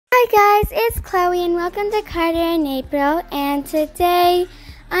Hi guys, it's Chloe and welcome to Carter and April, and today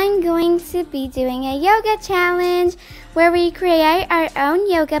I'm going to be doing a yoga challenge where we create our own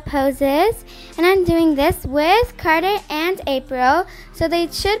yoga poses, and I'm doing this with Carter and April, so they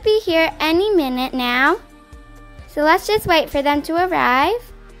should be here any minute now. So let's just wait for them to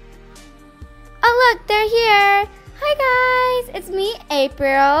arrive. Oh look, they're here! Hi guys, it's me,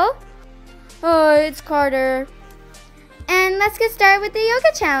 April. Oh, it's Carter. And let's get started with the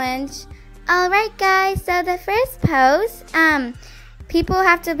yoga challenge. Alright guys, so the first pose, people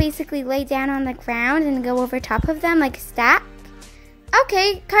have to basically lay down on the ground and go over top of them like a stack.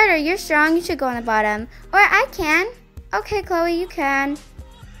 Okay, Carter, you're strong, you should go on the bottom. Or I can. Okay, Chloe, you can.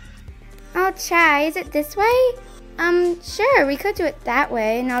 I'll try. Is it this way? Sure, we could do it that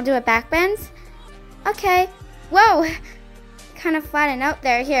way, and I'll do a back bend. Okay. Whoa! Kind of flatten out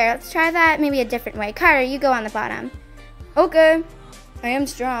there. Here, let's try that maybe a different way. Carter, you go on the bottom. Okay, I am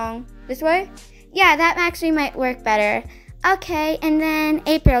strong. This way? Yeah, that actually might work better. Okay, and then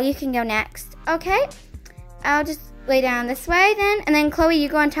April, you can go next. Okay, I'll just lay down this way then, and then Chloe, you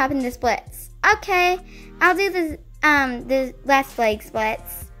go on top in the splits. Okay, I'll do the last leg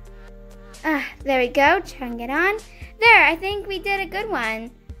splits. There we go. Try and get on. There, I think we did a good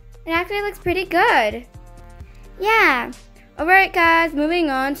one. It actually looks pretty good. Yeah. Alright guys, moving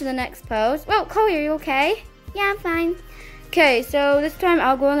on to the next pose. Whoa, Chloe, are you okay? Yeah, I'm fine. Okay, so this time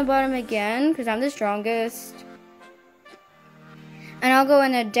I'll go on the bottom again because I'm the strongest. And I'll go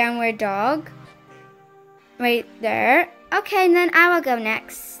in a downward dog. Right there. Okay, and then I will go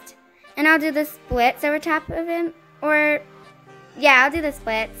next. And I'll do the splits over top of him. Or, yeah, I'll do the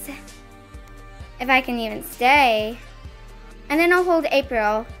splits. If I can even stay. And then I'll hold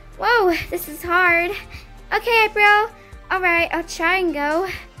April. Whoa, this is hard. Okay, April. Alright, I'll try and go.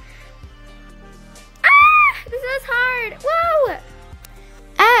 This is hard. Whoa!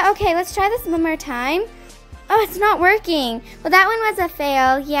 Okay, let's try this one more time. Oh, it's not working. Well, that one was a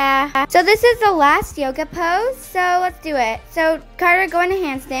fail, yeah. So this is the last yoga pose, so let's do it. So Carter, go in a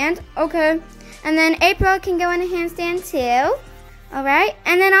handstand. Okay. And then April can go in a handstand too. All right.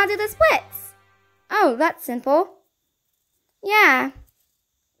 And then I'll do the splits. Oh, that's simple. Yeah.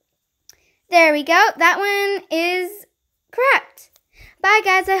 There we go. That one is correct. Bye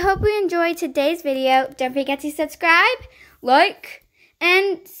guys, I hope you enjoyed today's video. Don't forget to subscribe, like,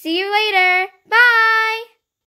 and see you later. Bye!